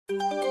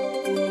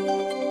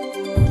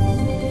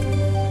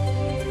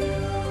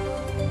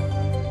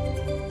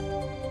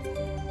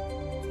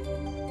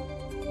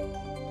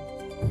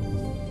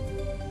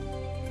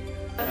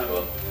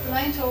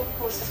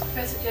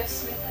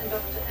Smith and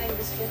Dr.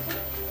 Angus,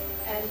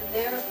 and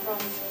they're from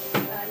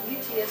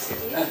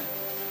UTSD.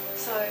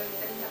 So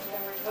they didn't have to go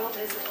very well.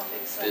 There's the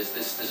topic. So.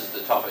 This is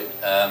the topic.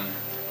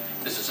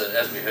 This is,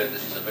 as we heard,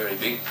 this is a very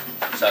big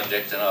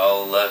subject, and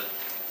I'll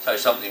say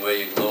something where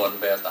you can learn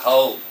about the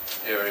whole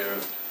area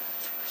of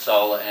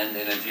solar and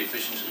energy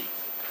efficiency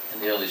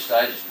in the early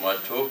stages of my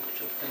talk,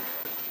 which I think,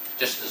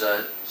 just as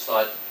a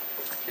slight,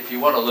 if you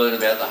want to learn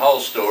about the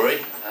whole story,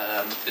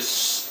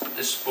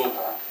 this book,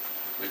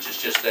 which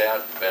is just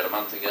out about a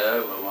month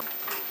ago,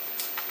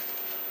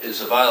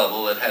 is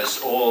available. It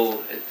has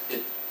all,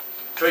 it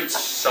treats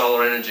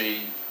solar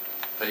energy,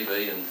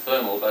 PV and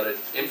thermal, but it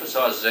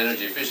emphasises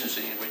energy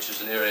efficiency, which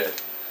is an area,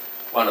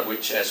 one of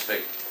which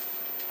aspect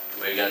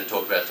we're going to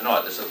talk about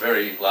tonight. There's a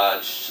very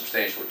large,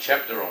 substantial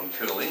chapter on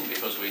cooling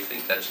because we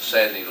think that's a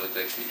sadly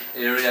neglected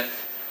area,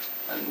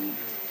 and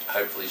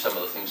hopefully some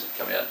of the things that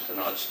come out of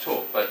tonight's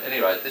talk. But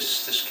anyway,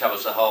 this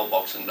covers the whole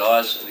box and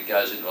dice, and it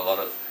goes into a lot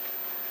of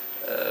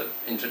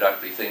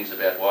introductory things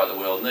about why the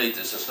world needs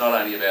this. It's not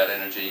only about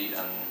energy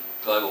and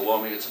global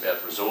warming, it's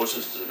about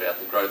resources, it's about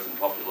the growth in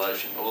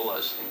population, all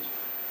those things.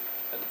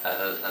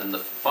 And the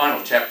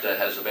final chapter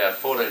has about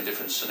 14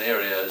 different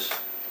scenarios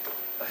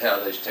of how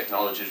these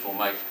technologies will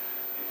make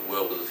the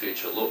world of the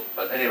future look.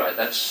 But anyway,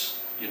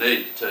 you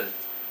need to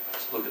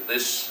look at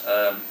this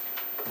to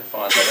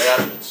find that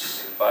out.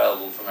 It's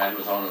available from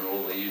Amazon and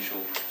all the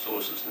usual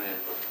sources there.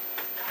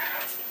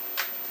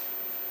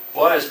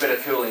 Why is better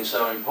cooling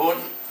so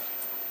important?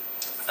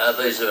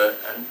 These are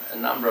a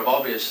number of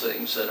obvious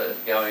things that are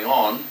going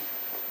on.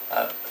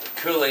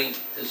 Cooling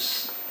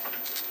is,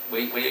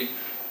 the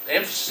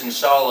emphasis in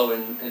solar,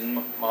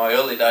 in my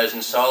early days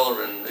in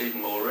solar and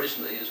even more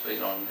recently, has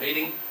been on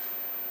heating,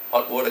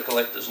 hot water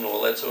collectors and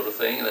all that sort of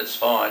thing, and that's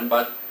fine,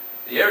 but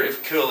the area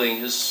of cooling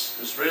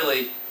is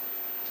really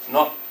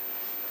not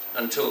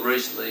until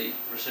recently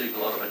received a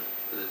lot of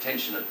the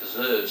attention it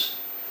deserves.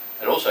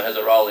 It also has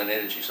a role in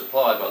energy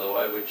supply, by the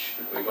way, which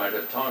we won't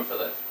have time for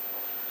that.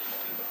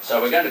 So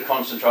we're going to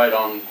concentrate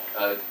on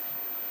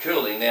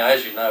cooling. Now,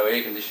 as you know,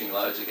 air conditioning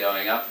loads are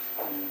going up,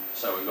 and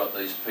so we've got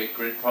these peak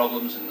grid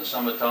problems in the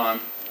summertime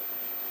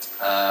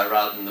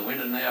rather than the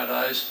winter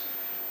nowadays.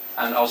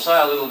 And I'll say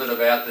a little bit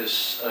about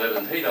this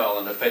urban heat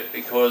island effect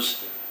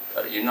because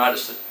you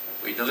notice that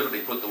we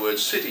deliberately put the word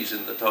cities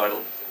in the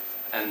title,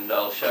 and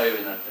I'll show you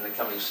in a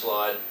coming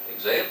slide an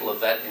example of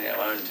that in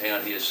our own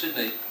town here,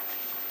 Sydney.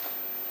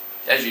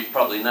 As you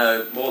probably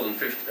know, more than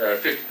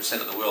 50%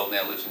 of the world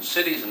now lives in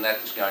cities, and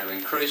that is going to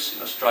increase.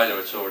 In Australia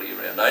it's already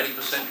around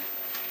 80%,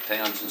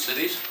 towns and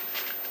cities.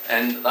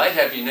 And they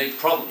have unique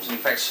problems. In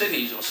fact,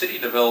 cities or city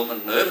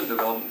development and urban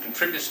development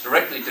contributes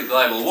directly to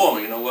global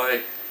warming in a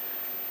way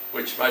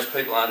which most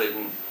people aren't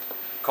even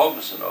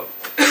cognizant of.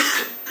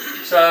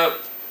 So,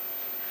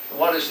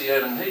 what is the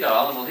urban heat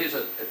island? Well, here's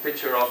a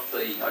picture of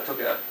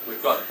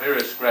we've got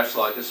various graphs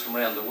like this from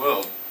around the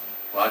world.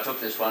 Well, I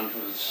took this one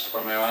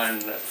from our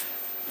own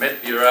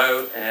Met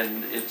Bureau,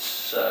 and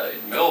it's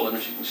in Melbourne,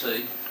 as you can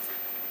see.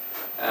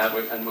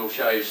 And we'll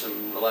show you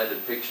some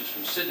related pictures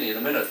from Sydney in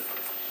a minute.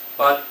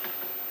 But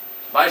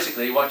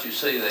basically what you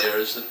see there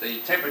is that the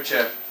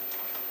temperature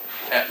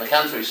at the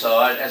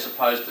countryside as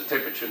opposed to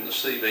temperature in the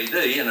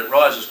CBD, and it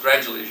rises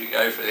gradually as you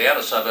go through the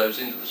outer suburbs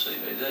into the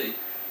CBD,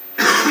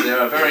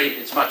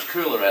 it's much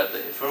cooler out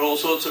there for all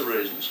sorts of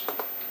reasons.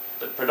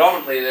 But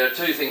predominantly there are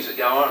two things that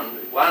go on.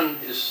 One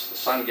is the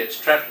sun gets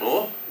trapped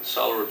more, the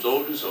solar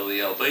absorbers, or the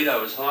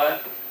albedo is higher.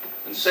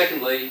 And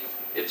secondly,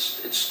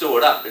 it's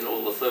stored up in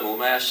all the thermal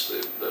mass,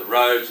 the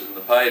roads and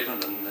the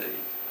pavement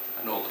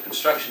and all the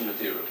construction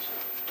materials.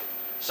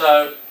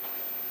 So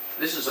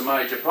this is a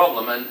major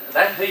problem, and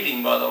that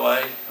heating, by the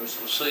way, as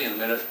we'll see in a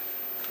minute,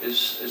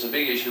 is a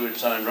big issue in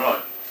its own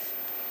right.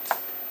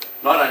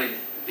 Not only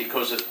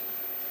because it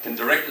can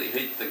directly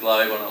heat the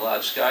globe on a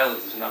large scale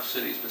if there's enough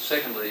cities, but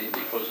secondly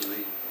because of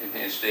the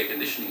enhanced air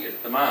conditioning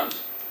it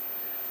demands.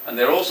 And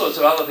there are all sorts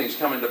of other things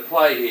come into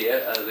play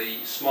here,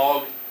 the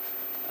smog,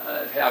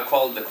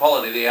 the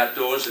quality of the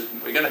outdoors.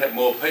 We're going to have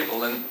more people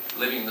than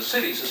living in the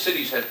cities. The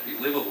cities have to be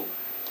livable.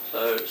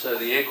 So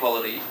the air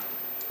quality,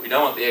 we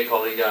don't want the air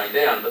quality going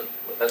down, but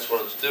that's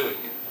what it's doing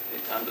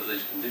under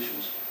these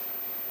conditions.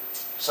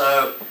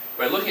 So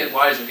we're looking at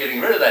ways of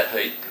getting rid of that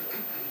heat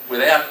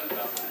without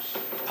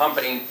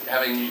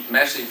having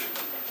massive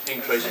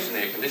increases in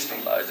air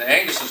conditioning loads. Now,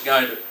 Angus is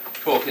going to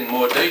talk in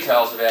more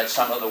details about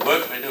some of the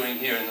work we're doing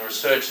here in the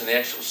research and the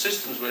actual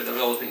systems we're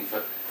developing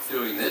for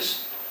doing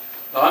this.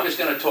 But I'm just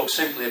going to talk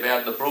simply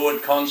about the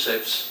broad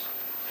concepts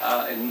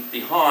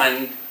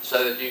behind,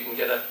 so that you can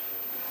get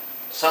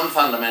some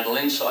fundamental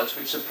insights,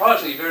 which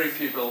surprisingly very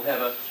few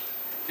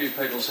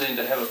people seem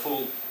to have a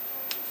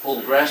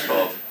full grasp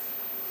of.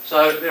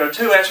 So there are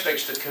two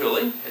aspects to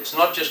cooling. It's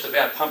not just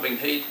about pumping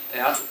heat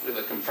out with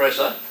a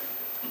compressor.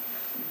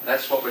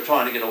 That's what we're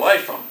trying to get away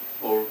from,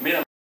 or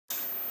minimum.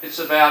 It's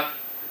about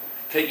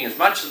keeping as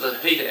much of the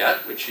heat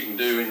out, which you can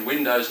do in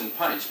windows and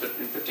paints, but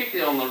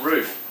particularly on the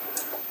roof.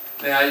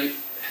 Now,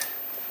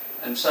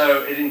 and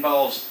so it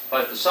involves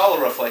both the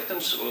solar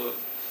reflectance, or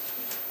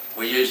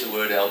we use the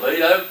word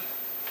albedo,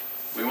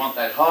 We want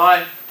that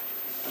high.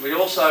 And we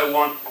also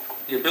want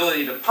the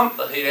ability to pump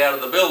the heat out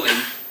of the building,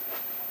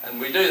 and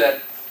we do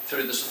that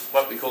through this,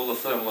 what we call the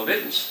thermal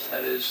events.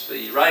 That is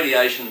the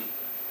radiation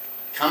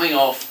coming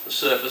off the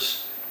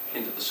surface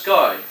into the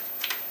sky.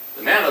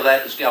 The amount of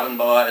that is governed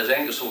by, as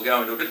Angus will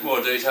go into a bit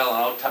more detail, and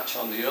I'll touch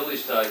on the early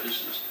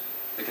stages, is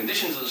the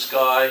conditions of the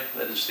sky,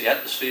 that is the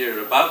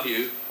atmosphere above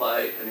you,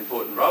 play an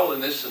important role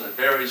in this, and it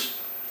varies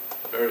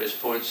at various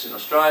points in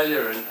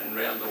Australia and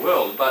around the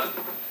world. But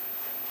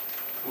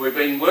we've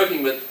been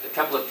working with a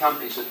couple of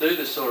companies that do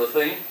this sort of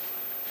thing,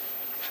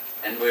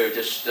 and we're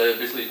just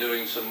busily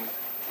doing some,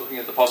 looking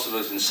at the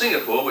possibilities in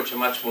Singapore, which are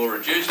much more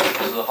reduced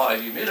because of the high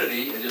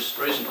humidity just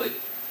recently.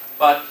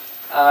 But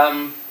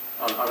on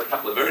a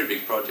couple of very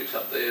big projects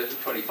up there, the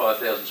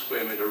 25,000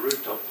 square metre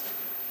rooftop.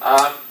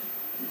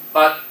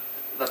 But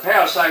the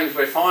power savings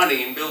we're finding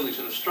in buildings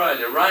in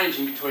Australia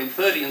ranging between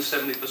 30 and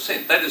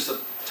 70%. That is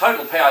the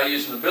total power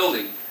used in the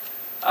building.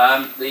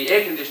 The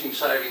air conditioning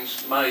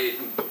savings may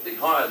even be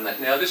higher than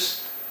that. Now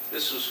this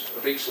was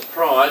a big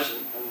surprise,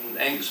 and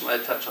Angus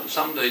may touch on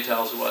some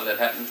details of why that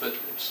happened, but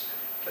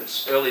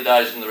it's early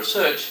days in the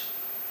research.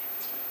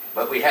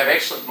 But we have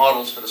excellent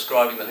models for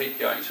describing the heat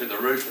going through the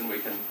roof, and we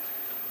can,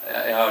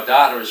 our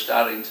data is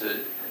starting to,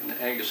 and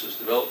Angus has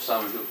developed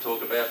some we'll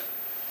talk about.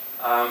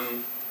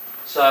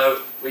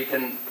 So we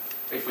can,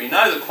 if we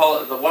know the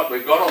quality of what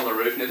we've got on the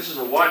roof, now this is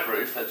a white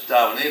roof, that's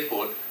Darwin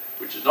Airport,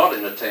 which is not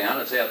in a town,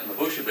 it's out in the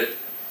bush a bit,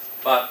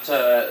 but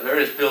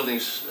various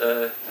buildings,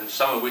 and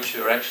some of which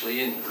are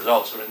actually in,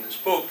 results are in this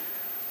book,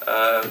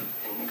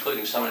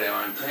 including some in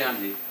our own town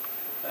here,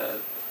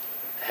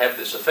 have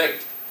this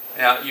effect.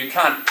 Now you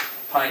can't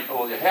paint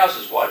all your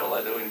houses white,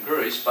 although they do in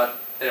Greece,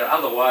 but there are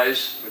other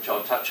ways, which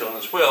I'll touch on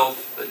as well,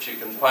 that you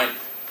can paint,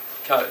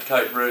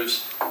 coat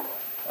roofs,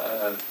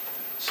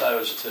 so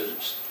as to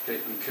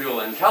keep them cool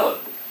and coloured.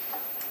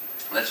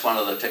 That's one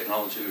of the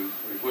technology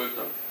we've worked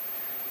on.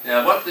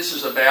 Now what this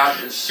is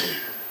about is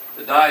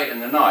the day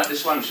and the night.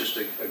 This one's just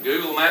a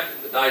Google map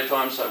in the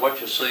daytime, so what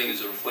you're seeing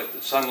is the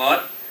reflected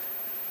sunlight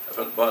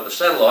by the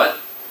satellite.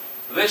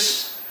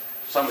 This,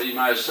 some of you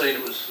may have seen,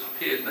 it was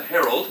appeared in the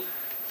Herald,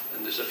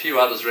 and there's a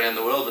few others around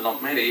the world, but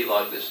not many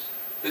like this.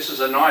 This is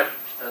a night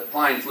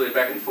plane flew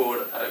back and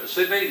forward over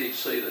Sydney. You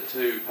see the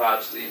two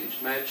parts of the image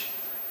match.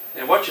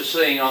 Now what you're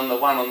seeing on the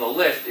one on the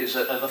left is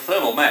a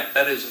thermal map.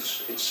 That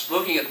is, it's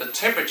looking at the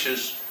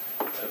temperatures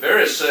of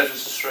various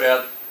surfaces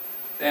throughout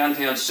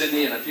downtown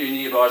Sydney and a few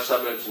nearby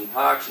suburbs and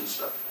parks and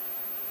stuff.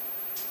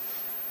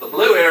 The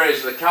blue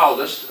areas are the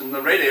coldest and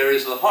the red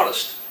areas are the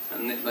hottest,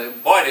 and the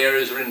white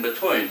areas are in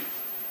between.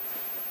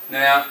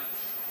 Now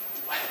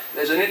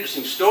there's an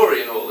interesting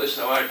story in all this,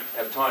 and I won't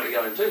have time to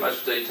go into too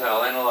much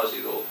detail analysing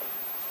it all,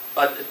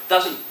 but it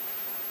doesn't.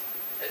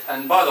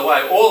 And by the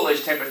way, all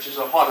these temperatures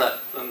are hotter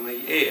than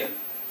the air,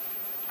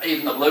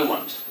 even the blue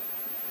ones.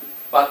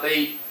 But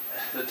the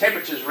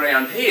temperatures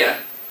around here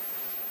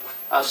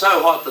are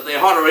so hot that they're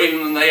hotter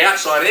even than the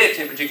outside air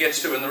temperature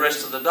gets to in the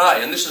rest of the day.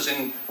 And this is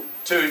in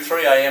 2,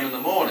 3 a.m. in the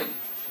morning.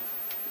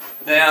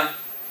 Now,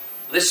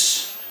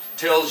 this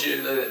tells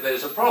you that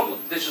there's a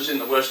problem. This is in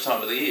the worst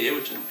time of the year,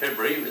 which is in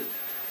February,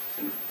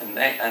 and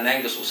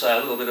Angus will say a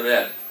little bit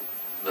about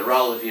the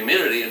role of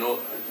humidity and all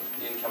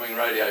the incoming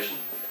radiation.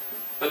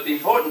 But the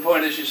important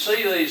point is you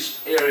see these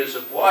areas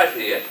of white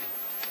here,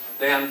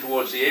 down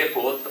towards the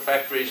airport, the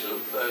factories,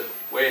 the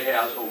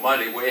warehouse, or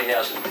mighty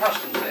warehouse and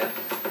customs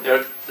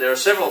there. There are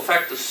several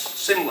factors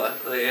similar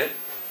there.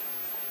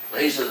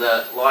 These are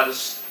the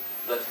lightest,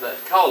 the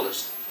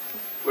coldest.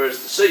 Whereas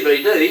the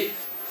CBD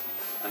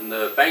and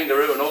the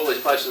Barangaroo and all these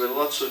places with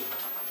lots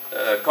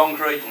of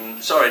concrete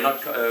and, sorry,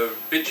 not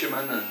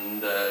bitumen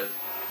and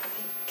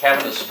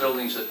cavernous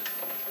buildings that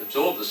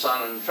absorb the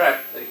sun and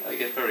trap, they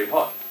get very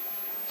hot.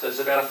 So there's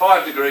about a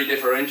 5-degree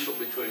differential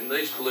between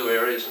these blue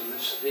areas and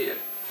this here.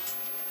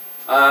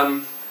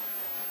 And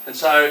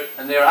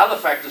there are other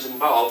factors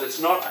involved. It's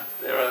not,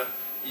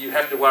 you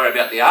have to worry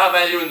about the R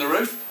value in the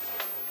roof.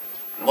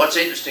 And what's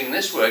interesting in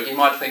this work, you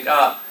might think,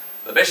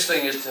 the best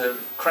thing is to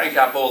crank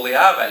up all the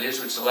R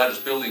values, which the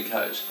latest building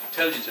codes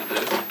tell you to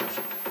do.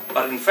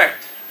 But in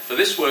fact, for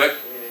this work,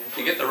 if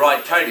you get the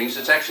right coatings,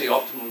 it's actually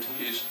optimal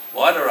to use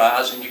lighter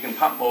Rs, and you can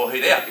pump more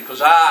heat out,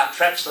 because R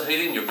traps the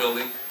heat in your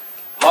building.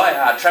 High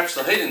R traps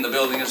the heat in the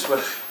building as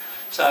well.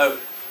 So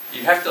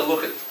you have to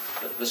look at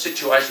the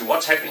situation,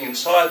 what's happening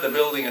inside the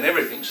building and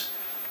everything.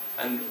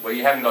 And where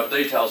you haven't got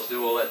details to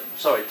do all that,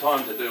 sorry,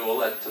 time to do all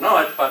that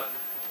tonight, but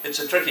it's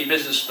a tricky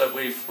business, but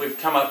we've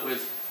come up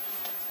with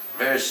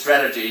various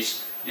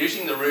strategies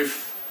using the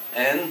roof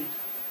and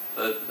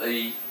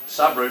the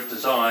sub-roof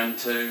design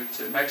to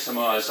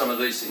maximise some of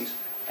these things,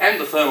 and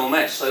the thermal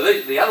mass. So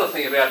the other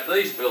thing about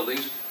these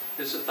buildings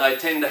is that they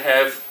tend to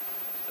have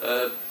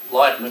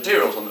light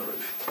materials on the roof.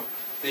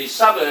 The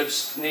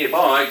suburbs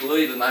nearby,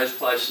 Glebe and those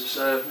places,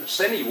 are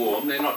semi-warm. They're not